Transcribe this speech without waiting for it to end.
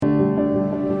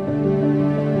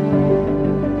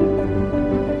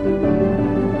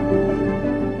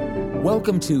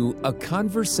Welcome to A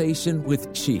Conversation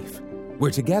with Chief,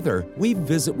 where together we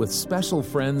visit with special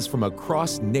friends from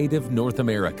across native North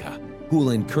America who will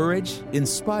encourage,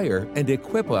 inspire, and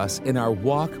equip us in our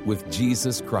walk with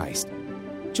Jesus Christ.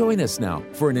 Join us now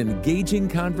for an engaging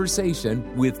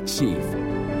conversation with Chief.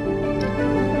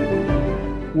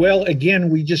 Well, again,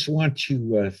 we just want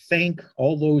to thank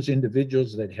all those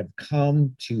individuals that have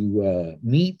come to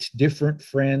meet different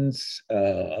friends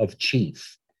of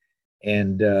Chief.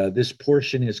 And this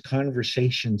portion is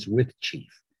Conversations with Chief.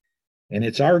 And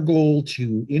it's our goal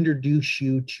to introduce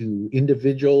you to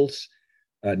individuals,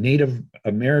 Native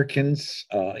Americans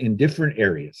in different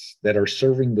areas that are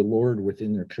serving the Lord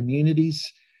within their communities.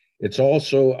 It's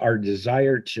also our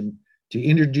desire to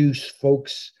introduce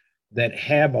folks that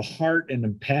have a heart and a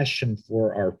passion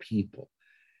for our people.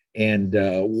 And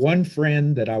one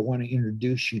friend that I want to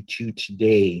introduce you to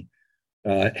today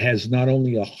has not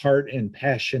only a heart and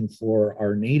passion for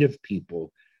our Native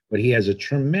people, but he has a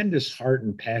tremendous heart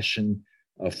and passion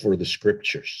for the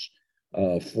scriptures,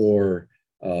 for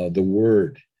the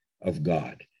Word of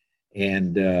God.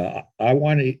 And I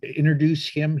want to introduce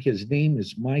him. His name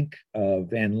is Mike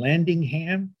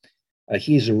Vanlandingham.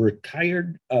 He's a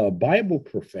retired Bible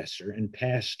professor and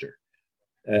pastor.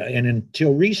 And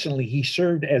until recently, he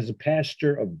served as a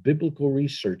pastor of biblical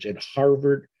research at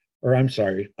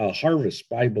Harvest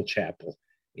Bible Chapel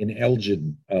in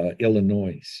Elgin,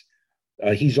 Illinois.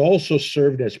 He's also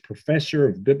served as professor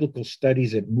of biblical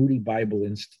studies at Moody Bible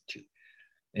Institute.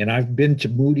 And I've been to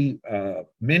Moody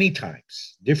many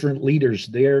times, different leaders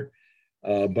there.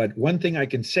 But one thing I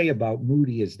can say about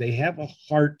Moody is they have a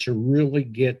heart to really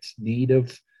get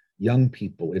Native young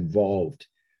people involved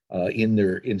in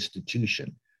their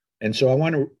institution. And so I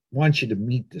want you to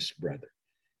meet this brother.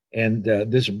 And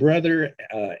this brother,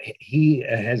 he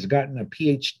has gotten a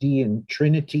Ph.D. in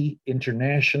Trinity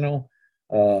International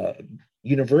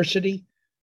University.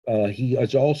 He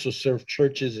has also served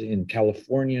churches in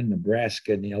California,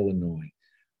 Nebraska, and Illinois.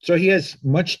 So he has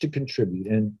much to contribute.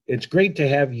 And it's great to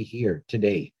have you here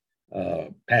today,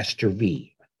 Pastor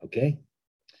V. Okay?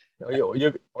 Or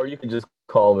you can just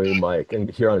call me Mike.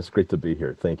 And Huron, it's great to be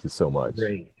here. Thank you so much.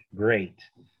 Great.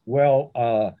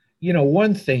 Well,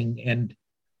 one thing, and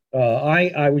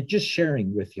I was just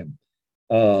sharing with him,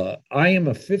 I am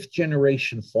a fifth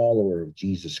generation follower of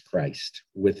Jesus Christ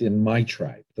within my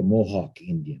tribe, the Mohawk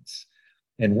Indians.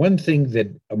 And one thing that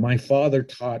my father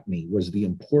taught me was the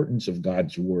importance of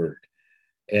God's word.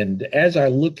 And as I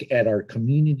look at our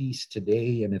communities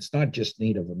today, and it's not just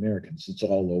Native Americans, it's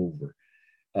all over,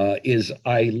 is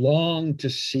I long to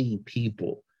see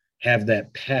people have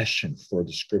that passion for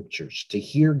the scriptures, to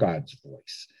hear God's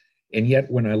voice. And yet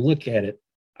when I look at it,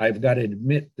 I've got to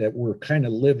admit that we're kind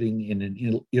of living in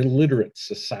an illiterate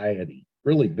society,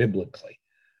 really biblically.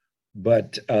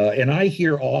 But, and I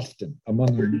hear often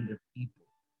among our Native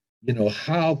people,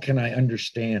 how can I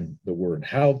understand the word?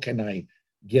 How can I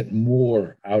get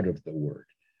more out of the word?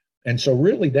 And so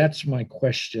really that's my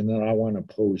question that I want to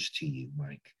pose to you,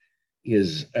 Mike,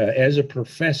 is as a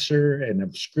professor and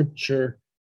of scripture,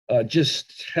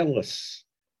 just tell us,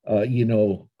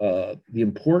 the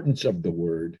importance of the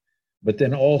word, but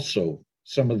then also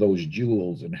some of those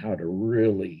jewels and how to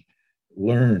really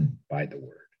learn by the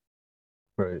word.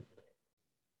 Right.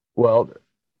 Well,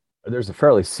 there's a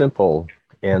fairly simple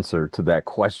answer to that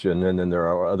question, and then there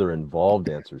are other involved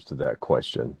answers to that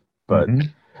question. But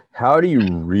how do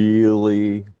you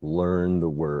really learn the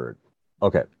word?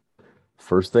 Okay,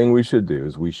 first thing we should do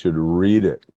is we should read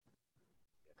it.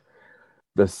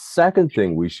 The second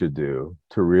thing we should do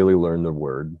to really learn the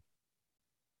word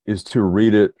is to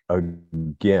read it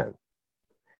again.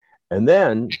 And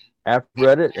then after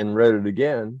read it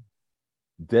again,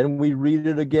 then we read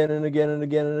it again and again and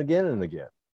again and again and again.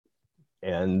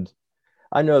 And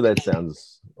I know that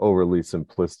sounds overly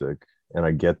simplistic, and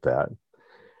I get that.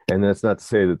 And that's not to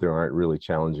say that there aren't really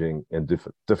challenging and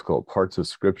difficult parts of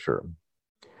scripture.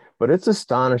 But it's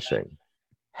astonishing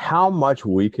how much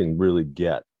we can really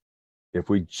get if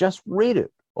we just read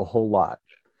it a whole lot.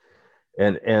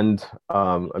 And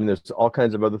there's all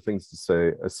kinds of other things to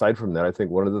say. Aside from that, I think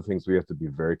one of the things we have to be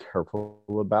very careful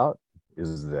about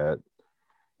is that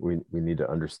we need to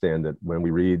understand that when we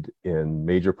read in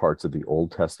major parts of the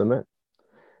Old Testament,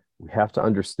 we have to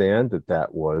understand that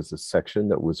that was a section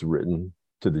that was written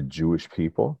to the Jewish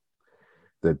people,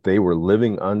 that they were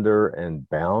living under and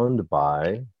bound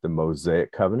by the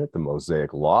Mosaic covenant, the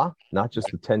Mosaic law, not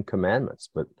just the 10 commandments,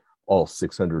 but all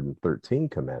 613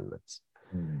 commandments.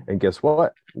 And guess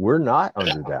what? We're not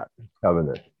under that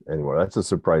covenant anymore. That's a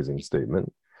surprising statement.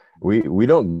 We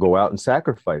don't go out and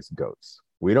sacrifice goats.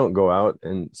 We don't go out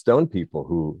and stone people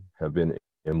who have been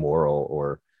immoral,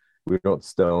 or we don't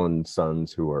stone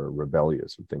sons who are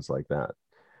rebellious or things like that.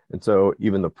 And so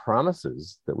even the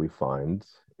promises that we find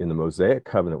in the Mosaic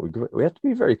covenant, we have to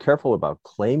be very careful about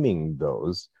claiming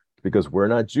those, because we're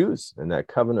not Jews, and that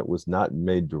covenant was not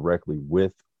made directly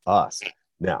with us.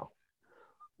 Now,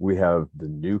 we have the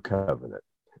new covenant,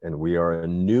 and we are a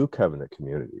new covenant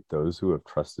community, those who have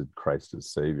trusted Christ as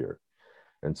Savior.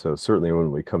 And so certainly when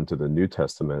we come to the New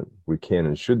Testament, we can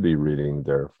and should be reading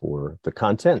there for the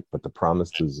content, but the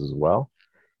promises as well,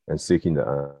 and seeking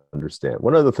to understand.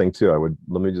 One other thing too,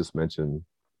 let me just mention,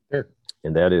 Sure.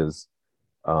 and that is,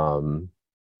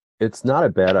 it's not a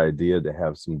bad idea to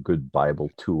have some good Bible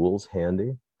tools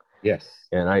handy. Yes.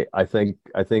 And I think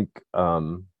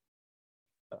a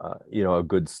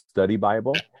good study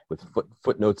Bible with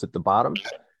footnotes at the bottom,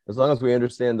 as long as we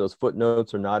understand those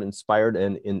footnotes are not inspired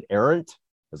and inerrant,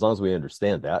 as long as we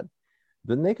understand that,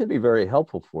 then they could be very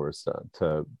helpful for us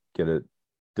to get at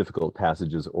difficult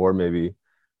passages, or maybe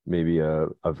a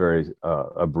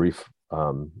brief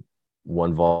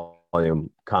one volume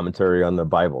commentary on the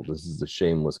Bible. This is a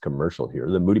shameless commercial here.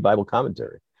 The Moody Bible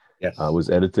Commentary, yes, was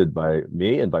edited by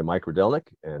me and by Mike Rydelnik,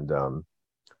 and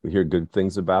we hear good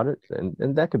things about it,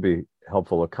 and that could be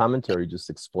helpful. A commentary just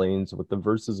explains what the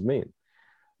verses mean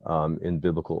in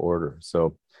biblical order.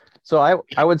 So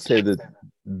I would say that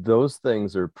those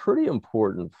things are pretty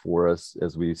important for us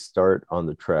as we start on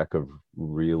the track of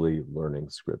really learning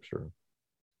Scripture.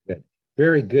 Good.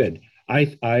 Very good.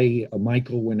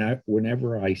 Michael,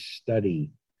 whenever I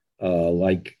study,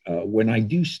 when I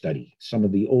do study some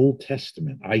of the Old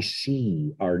Testament, I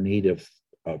see our native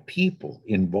people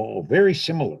involved, very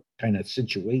similar kind of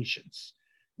situations,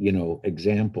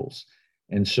 examples.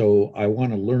 And so I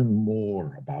want to learn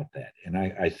more about that. And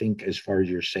I think, as far as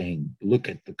you're saying, look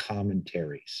at the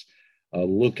commentaries,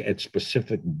 look at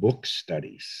specific book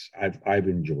studies. I've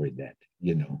enjoyed that,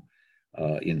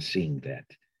 in seeing that.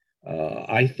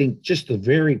 I think just the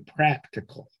very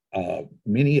practical,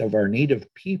 many of our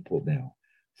native people now,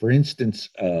 for instance,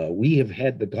 we have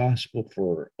had the gospel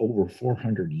for over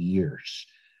 400 years.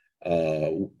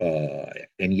 And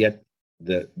yet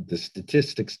the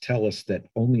statistics tell us that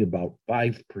only about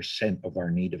 5% of our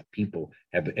native people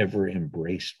have ever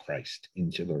embraced Christ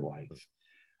into their life.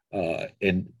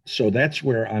 And so that's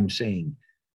where I'm saying,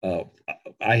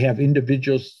 I have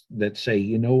individuals that say,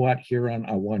 you know what, Huron,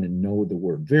 I want to know the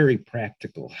word. Very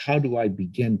practical. How do I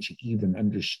begin to even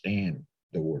understand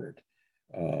the word?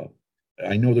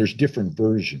 I know there's different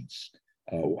versions.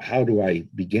 How do I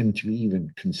begin to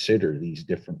even consider these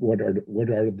different? What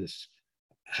are this?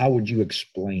 How would you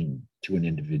explain to an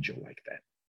individual like that?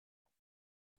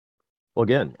 Well,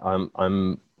 again,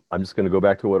 I'm just going to go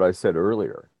back to what I said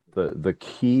earlier. The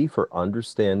key for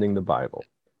understanding the Bible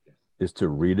is to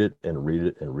read it and read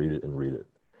it and read it and read it.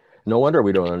 No wonder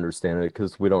we don't understand it,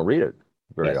 because we don't read it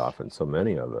very often, so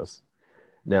many of us.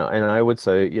 Now, and I would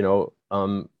say,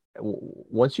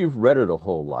 once you've read it a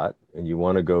whole lot and you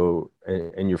want to go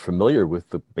and you're familiar with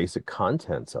the basic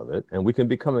contents of it, and we can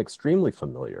become extremely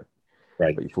familiar.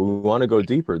 Right. But if we want to go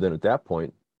deeper, then at that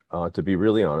point, to be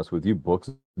really honest with you,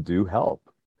 books do help.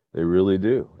 They really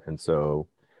do. And so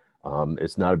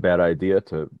it's not a bad idea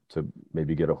to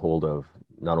maybe get a hold of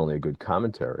not only a good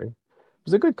commentary,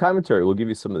 because a good commentary will give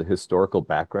you some of the historical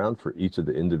background for each of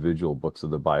the individual books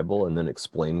of the Bible, and then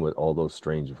explain what all those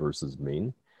strange verses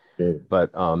mean. Sure.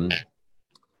 But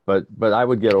I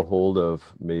would get a hold of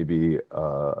maybe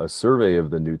a survey of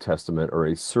the New Testament or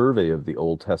a survey of the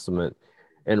Old Testament,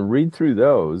 and read through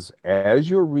those as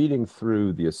you're reading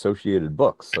through the associated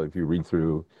books. So if you read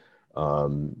through,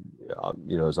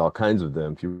 there's all kinds of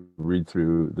them. If you read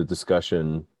through the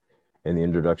discussion and the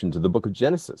introduction to the book of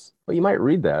Genesis, well, you might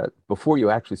read that before you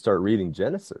actually start reading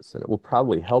Genesis, and it will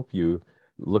probably help you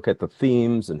look at the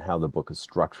themes and how the book is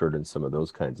structured and some of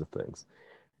those kinds of things.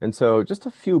 And so just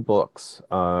a few books,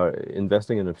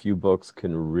 investing in a few books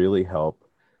can really help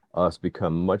us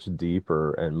become much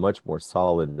deeper and much more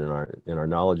solid in our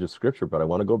knowledge of Scripture. But I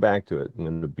want to go back to it. I'm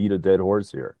going to beat a dead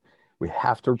horse here. We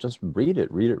have to just read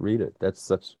it, read it, read it. That's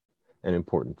such an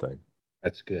important thing.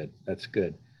 That's good. That's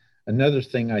good. Another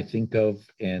thing I think of,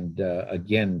 and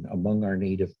again, among our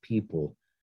native people,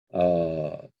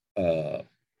 I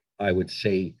would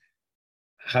say,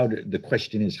 the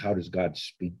question is, how does God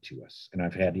speak to us? And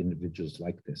I've had individuals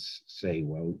like this say,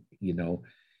 well,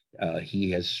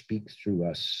 he has speak through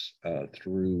us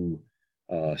through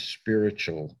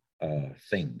spiritual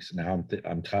things. Now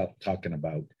I'm talking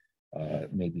about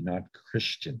maybe not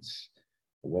Christians,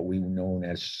 what we known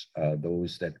as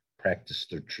those that practice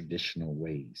their traditional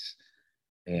ways.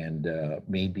 And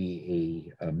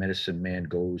maybe a medicine man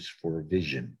goes for a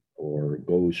vision, or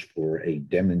goes for a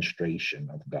demonstration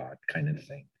of God kind of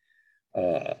thing.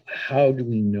 How do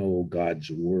we know God's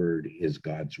word is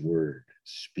God's word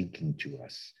speaking to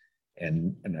us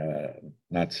and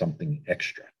not something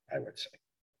extra, I would say.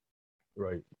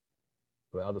 Right.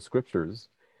 Well, the scriptures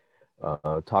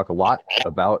talk a lot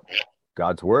about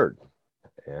God's word.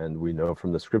 And we know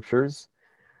from the scriptures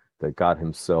that God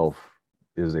himself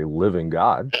is a living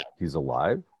God. He's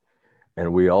alive.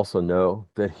 And we also know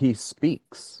that he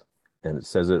speaks. And it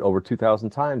says it over 2,000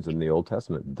 times in the Old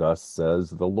Testament. Thus says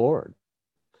the Lord.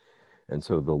 And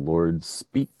so the Lord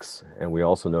speaks. And we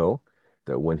also know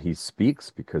that when he speaks,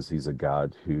 because he's a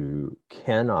God who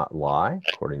cannot lie,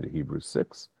 according to Hebrews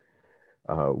 6,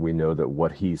 we know that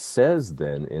what he says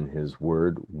then in his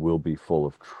word will be full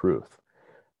of truth.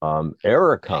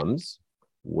 Error comes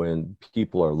when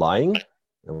people are lying,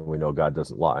 and we know God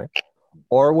doesn't lie,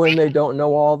 or when they don't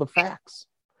know all the facts.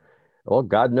 Well,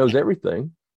 God knows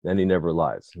everything, and he never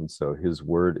lies. And so his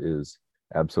word is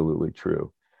absolutely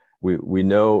true. We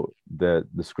know that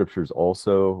the scriptures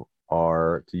also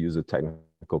are, to use a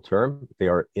technical term, they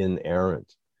are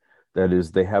inerrant. That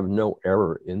is, they have no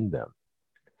error in them.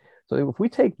 So if we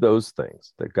take those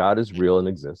things, that God is real and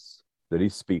exists, that he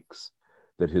speaks,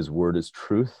 that his word is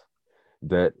truth,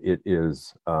 that it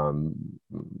is,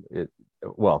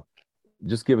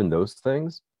 just given those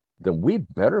things, then we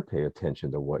better pay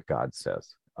attention to what God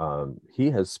says.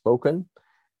 He has spoken,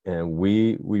 and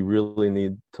we really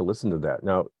need to listen to that.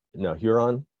 Now,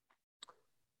 Huron,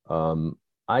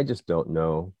 I just don't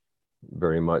know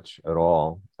very much at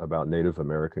all about Native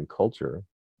American culture,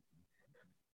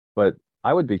 but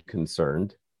I would be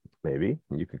concerned, maybe,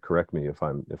 and you could correct me if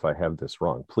I have this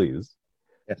wrong, please,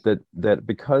 yes, that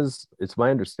because it's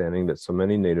my understanding that so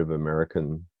many Native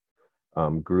American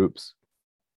groups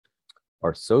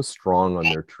are so strong on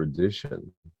their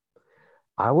tradition,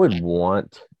 I would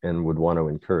want to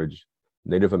encourage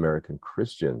Native American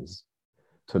Christians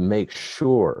to make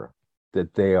sure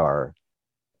that they are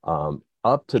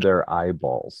up to their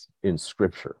eyeballs in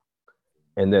Scripture,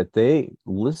 and that they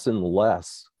listen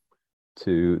less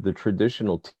to the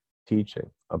traditional teaching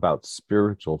about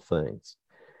spiritual things.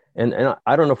 And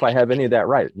I don't know if I have any of that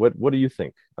right. What do you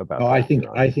think about that?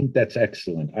 I think that's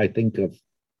excellent. I think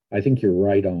you're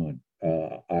right on.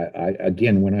 I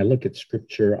again, when I look at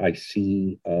Scripture, I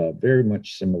see very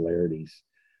much similarities.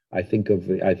 I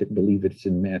believe it's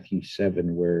in Matthew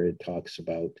 7 where it talks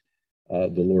about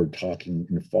the Lord talking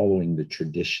and following the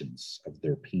traditions of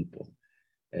their people,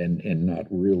 and not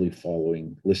really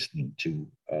listening to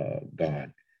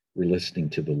God. We're listening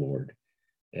to the Lord,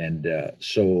 and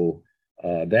so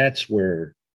that's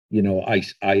where, I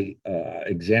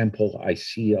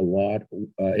see a lot,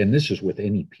 and this is with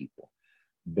any people,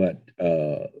 but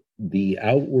the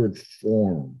outward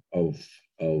form of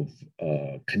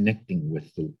connecting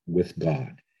with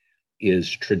God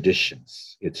is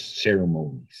traditions, it's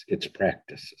ceremonies, it's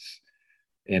practices.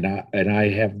 And I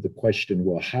have the question,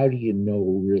 well, how do you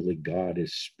know really God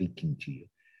is speaking to you?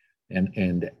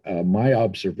 And my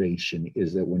observation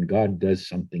is that when God does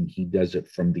something, he does it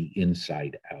from the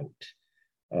inside out.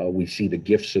 We see the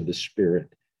gifts of the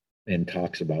Spirit and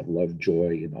talks about love,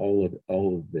 joy, and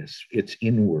all of this. It's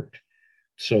inward.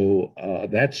 So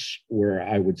that's where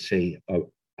I would say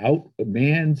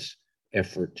man's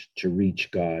effort to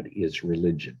reach God is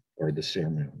religion, or the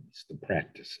ceremonies, the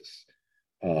practices.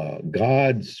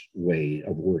 God's way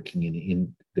of working in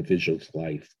individual's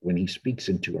life, when he speaks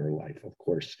into our life, of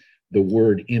course, the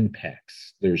word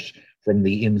impacts. There's from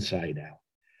the inside out.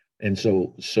 And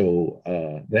so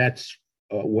that's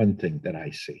one thing that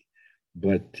I see.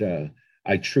 But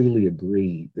I truly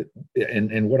agree that,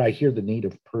 and what I hear the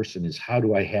native person is, how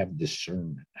do I have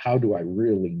discernment? How do I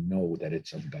really know that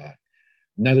it's of God?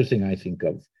 Another thing I think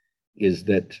of is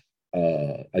that,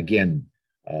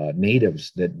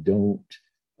 natives that don't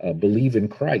believe in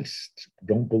Christ,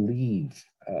 don't believe,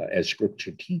 as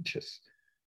Scripture teaches,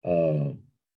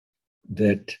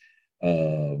 that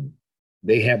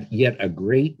they have yet a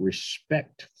great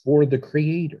respect for the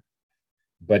Creator.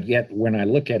 But yet, when I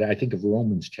look at it, I think of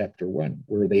Romans chapter 1,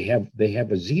 where they have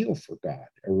a zeal for God,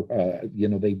 or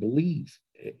they believe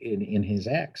in His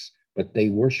acts, but they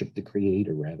worship the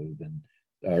Creator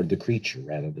or the creature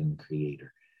rather than the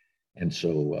Creator. And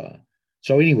so,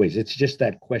 anyways, it's just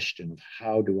that question of,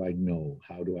 how do I know?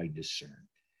 How do I discern?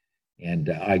 And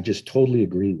I just totally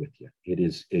agree with you. It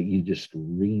is, you just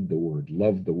read the Word,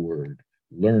 love the Word,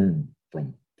 learn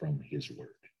from His Word.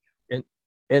 And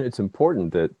it's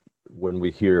important that when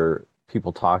we hear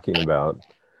people talking about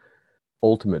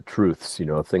ultimate truths,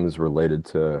 things related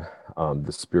to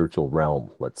the spiritual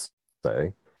realm, let's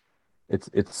say,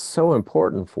 it's so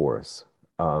important for us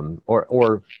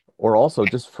or also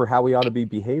just for how we ought to be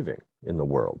behaving in the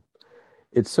world.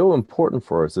 It's so important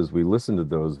for us as we listen to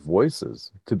those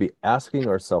voices to be asking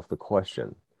ourselves the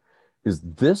question, is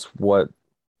this what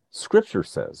Scripture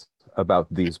says about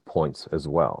these points as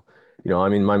well? I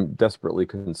mean, I'm desperately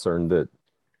concerned that,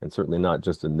 and certainly not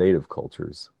just in native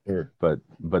cultures, Sure. but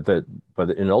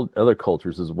in other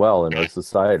cultures as well in our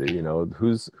society,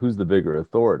 who's the bigger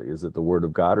authority? Is it the Word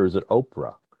of God or is it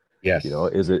Oprah? Yes.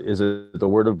 Is it the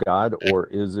Word of God or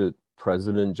is it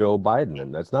President Joe Biden?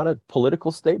 And that's not a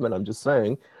political statement. I'm just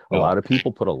saying a No. lot of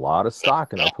people put a lot of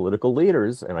stock in our political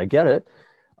leaders, and I get it.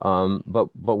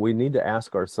 But we need to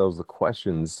ask ourselves the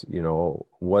questions,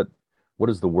 what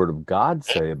does the Word of God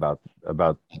say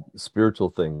about spiritual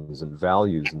things and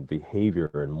values and behavior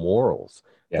and morals?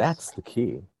 Yes. That's the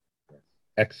key.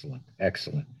 Excellent.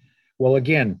 Excellent. Well,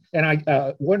 again, and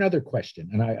one other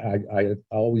question, and I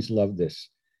always love this,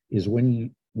 is when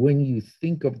you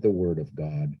think of the Word of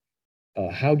God,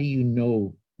 how do you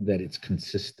know that it's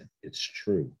consistent, it's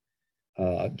true?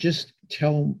 Just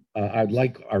tell, I'd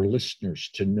like our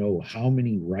listeners to know how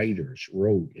many writers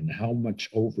wrote and how much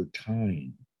over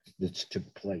time this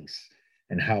took place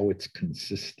and how it's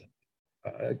consistent.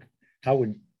 How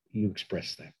would you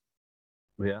express that?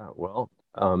 Yeah, well,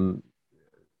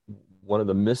 one of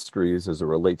the mysteries as it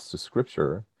relates to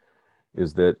Scripture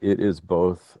is that it is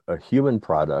both a human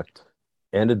product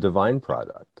and a divine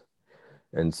product.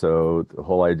 And so the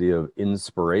whole idea of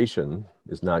inspiration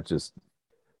is not just,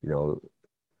 you know,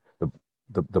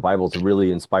 the Bible's a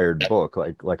really inspired book,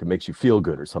 like it makes you feel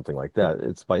good or something like that.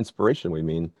 It's by inspiration we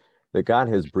mean that God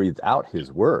has breathed out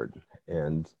His word,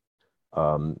 and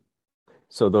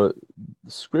so the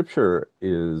Scripture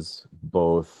is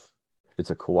both. It's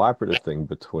a cooperative thing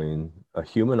between a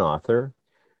human author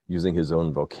using his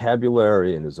own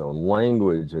vocabulary and his own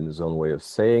language and his own way of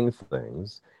saying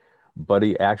things, but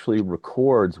he actually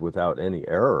records without any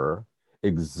error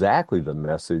exactly the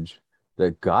message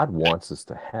that God wants us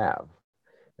to have.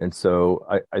 And so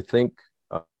I think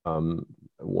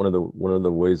one of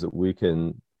the ways that we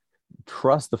can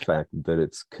trust the fact that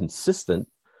it's consistent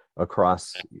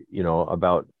across,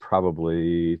 about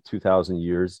probably 2,000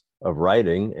 years of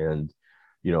writing. And,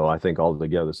 I think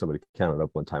altogether somebody counted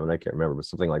up one time, and I can't remember, but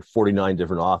something like 49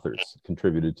 different authors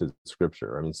contributed to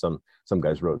Scripture. I mean, some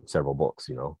guys wrote several books,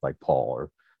 like Paul or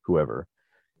whoever.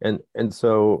 And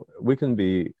so we can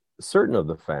be certain of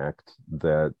the fact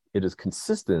that it is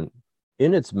consistent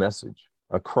in its message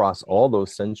across all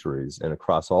those centuries and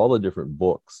across all the different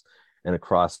books and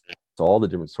across all the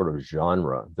different sort of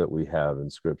genre that we have in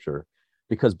Scripture,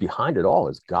 because behind it all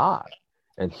is God.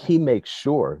 And He makes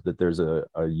sure that there's a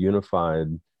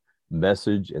unified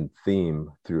message and theme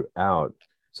throughout,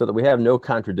 so that we have no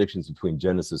contradictions between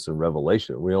Genesis and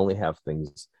Revelation. We only have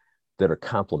things that are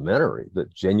complementary,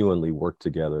 that genuinely work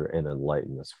together and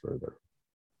enlighten us further.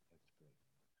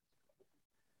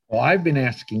 Well, I've been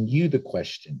asking you the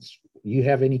questions. You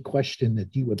have any question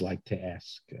that you would like to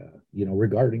ask,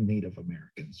 regarding Native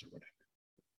Americans or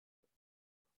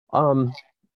whatever?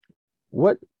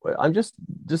 What I'm just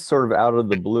sort of out of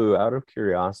the blue, out of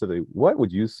curiosity, what would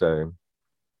you say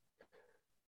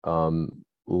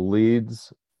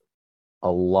leads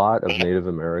a lot of Native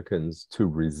Americans to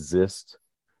resist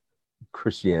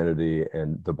Christianity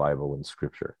and the Bible and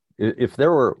Scripture? If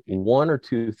there were one or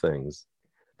two things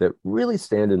that really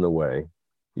stand in the way,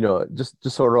 just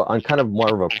sort of on kind of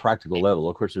more of a practical level.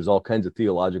 Of course, there's all kinds of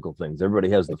theological things. Everybody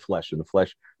has the flesh, and the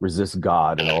flesh resists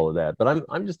God and all of that. But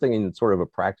I'm just thinking in sort of a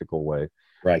practical way.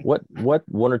 Right. What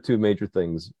one or two major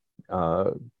things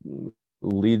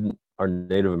lead our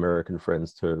Native American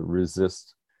friends to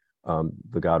resist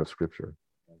the God of Scripture?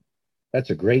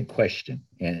 That's a great question.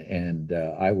 And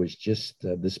I was just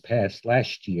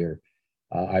last year,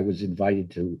 I was invited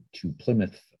to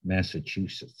Plymouth,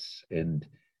 Massachusetts, and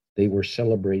they were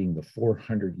celebrating the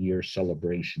 400-year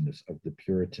celebration of the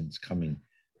Puritans coming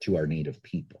to our native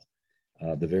people.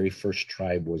 The very first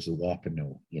tribe was the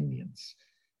Wampanoag Indians.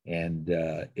 And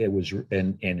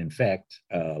in fact,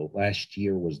 last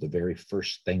year was the very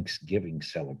first Thanksgiving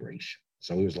celebration.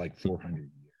 So it was like 400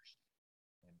 years.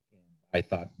 And I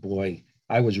thought, boy,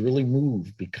 I was really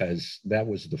moved, because that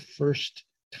was the first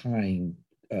time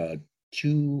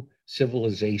two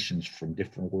civilizations from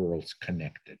different worlds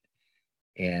connected.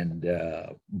 And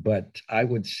but I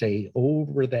would say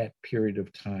over that period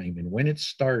of time, and when it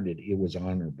started, it was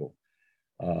honorable.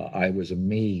 I was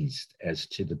amazed as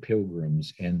to the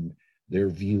pilgrims and their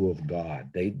view of God.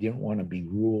 They didn't want to be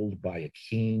ruled by a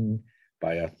king,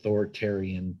 by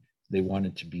authoritarian. They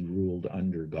wanted to be ruled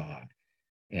under God.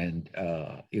 And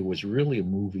it was really a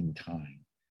moving time.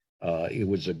 It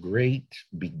was a great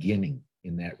beginning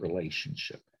in that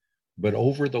relationship. But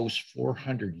over those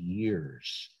 400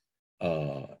 years,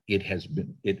 it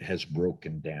has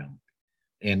broken down.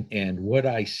 And what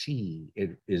I see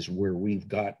is where we've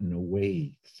gotten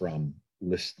away from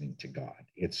listening to God.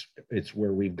 It's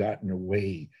where we've gotten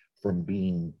away from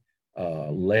being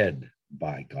led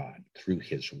by God through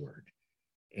His Word,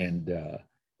 and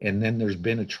then there's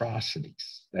been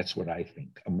atrocities. That's what I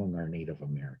think among our Native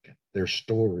American. There's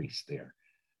stories there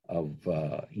of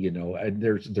and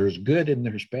there's good and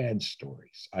there's bad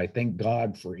stories. I thank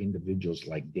God for individuals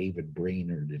like David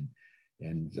Brainerd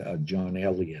and John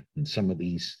Eliot and some of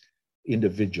these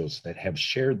individuals that have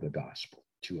shared the gospel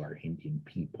to our Indian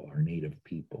people, our Native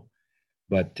people.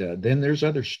 But then there's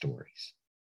other stories.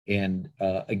 And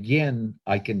again,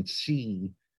 I can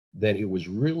see that it was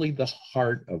really the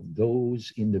heart of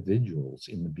those individuals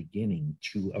in the beginning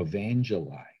to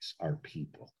evangelize our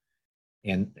people.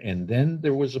 And then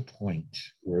there was a point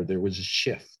where there was a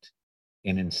shift.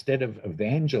 And instead of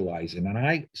evangelizing, and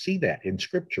I see that in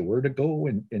Scripture, we're to go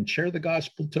and share the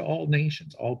gospel to all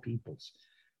nations, all peoples.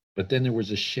 But then there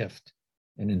was a shift.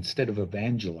 And instead of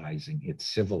evangelizing, it's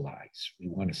civilize. We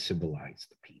want to civilize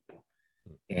the people.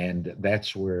 And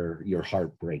that's where your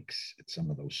heart breaks at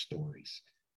some of those stories.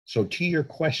 So to your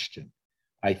question,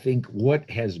 I think what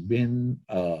has been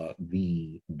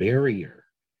the barrier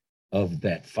of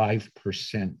that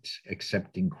 5%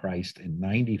 accepting Christ and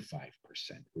 95%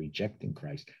 rejecting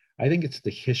Christ, I think it's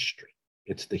the history.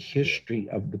 It's the history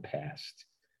of the past,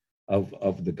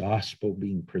 of the gospel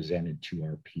being presented to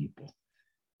our people.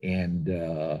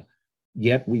 And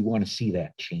yet we want to see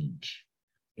that change.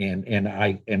 And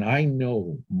I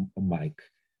know, Mike,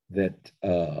 that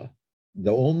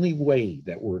the only way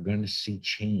that we're going to see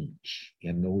change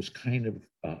in those kind of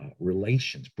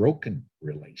broken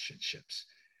relationships,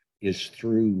 is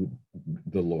through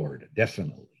the Lord,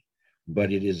 definitely.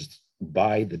 But it is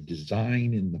by the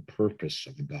design and the purpose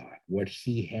of God, what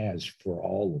He has for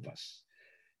all of us.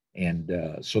 And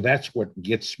so that's what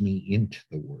gets me into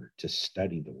the Word, to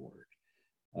study the Word,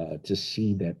 to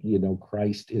see that,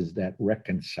 Christ is that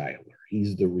reconciler.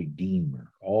 He's the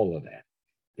Redeemer. All of that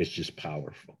is just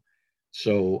powerful.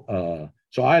 So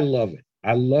I love it.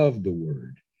 I love the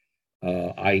Word.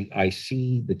 I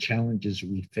see the challenges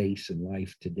we face in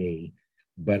life today,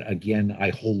 but again, I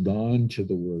hold on to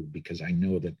the Word because I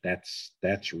know that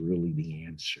that's really the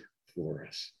answer for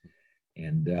us.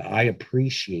 And I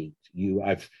appreciate you.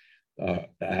 I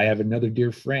have another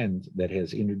dear friend that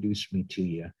has introduced me to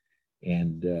you,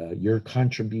 and your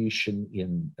contribution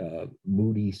in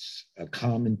Moody's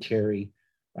commentary,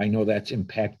 I know that's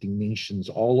impacting nations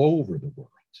all over the world.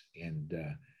 And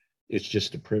it's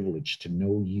just a privilege to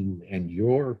know you and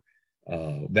your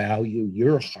value,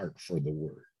 your heart for the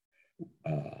Word.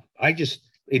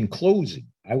 In closing,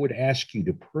 I would ask you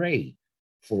to pray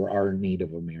for our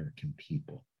Native American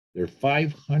people. There are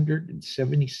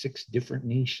 576 different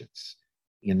nations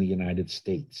in the United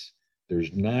States.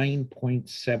 There's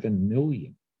 9.7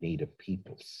 million Native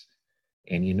peoples.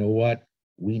 And you know what?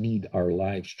 We need our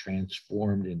lives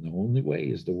transformed, and the only way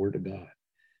is the Word of God.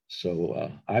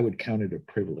 So I would count it a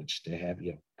privilege to have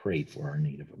you pray for our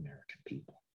Native American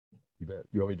people. You bet.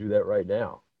 You want me to do that right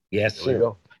now? Yes, There sir. we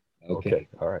go. Okay.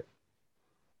 All right.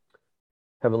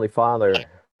 Heavenly Father,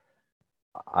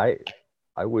 I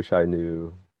wish I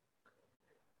knew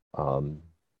the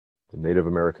Native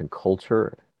American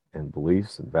culture and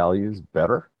beliefs and values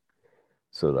better,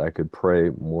 so that I could pray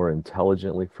more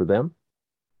intelligently for them.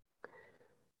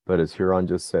 But as Huron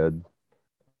just said,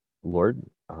 Lord,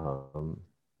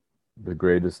 the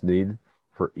greatest need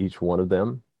for each one of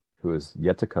them who is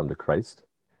yet to come to Christ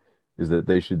is that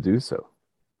they should do so,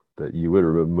 that you would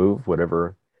remove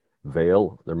whatever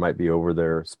veil there might be over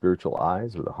their spiritual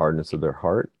eyes or the hardness of their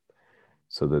heart,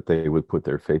 so that they would put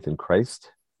their faith in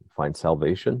Christ, find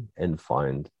salvation, and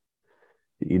find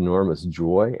the enormous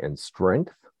joy and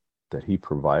strength that He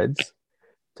provides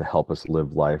to help us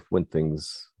live life when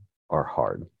things are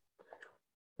hard.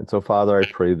 And so, Father, I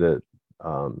pray that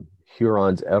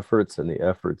Huron's efforts and the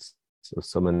efforts of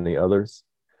so many others,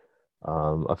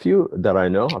 a few that I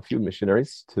know, a few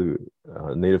missionaries to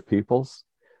Native peoples,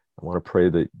 I want to pray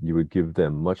that you would give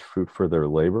them much fruit for their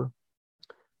labor,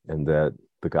 and that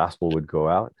the gospel would go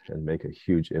out and make a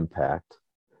huge impact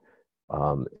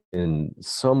in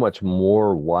so much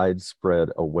more widespread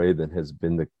a way than has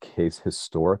been the case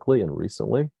historically and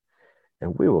recently.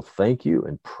 And we will thank you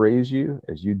and praise you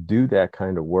as you do that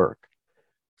kind of work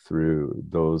through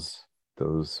those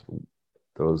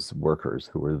workers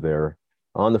who are there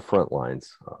on the front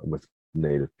lines with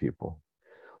Native people.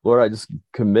 Lord, I just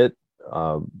commit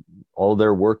all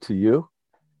their work to you,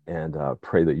 and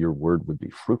pray that your word would be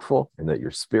fruitful and that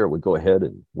your spirit would go ahead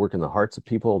and work in the hearts of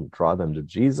people and draw them to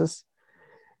Jesus.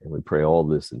 And we pray all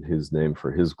this in his name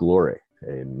for his glory.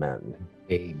 Amen.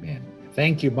 Amen.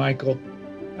 Thank you, Michael.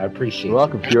 I appreciate it. You're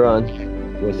welcome,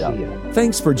 Huron. We'll see you.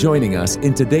 Thanks for joining us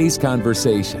in today's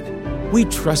conversation. We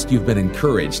trust you've been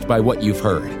encouraged by what you've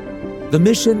heard. The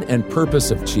mission and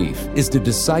purpose of Chief is to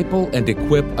disciple and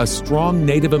equip a strong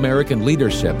Native American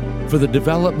leadership for the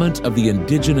development of the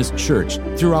indigenous church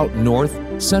throughout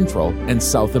North, Central, and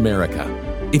South America.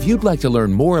 If you'd like to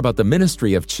learn more about the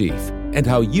ministry of Chief and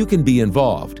how you can be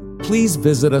involved, please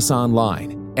visit us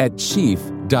online at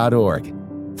chief.org.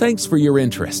 Thanks for your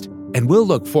interest, and we'll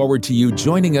look forward to you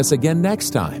joining us again next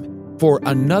time for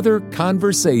another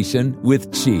Conversation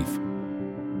with Chief.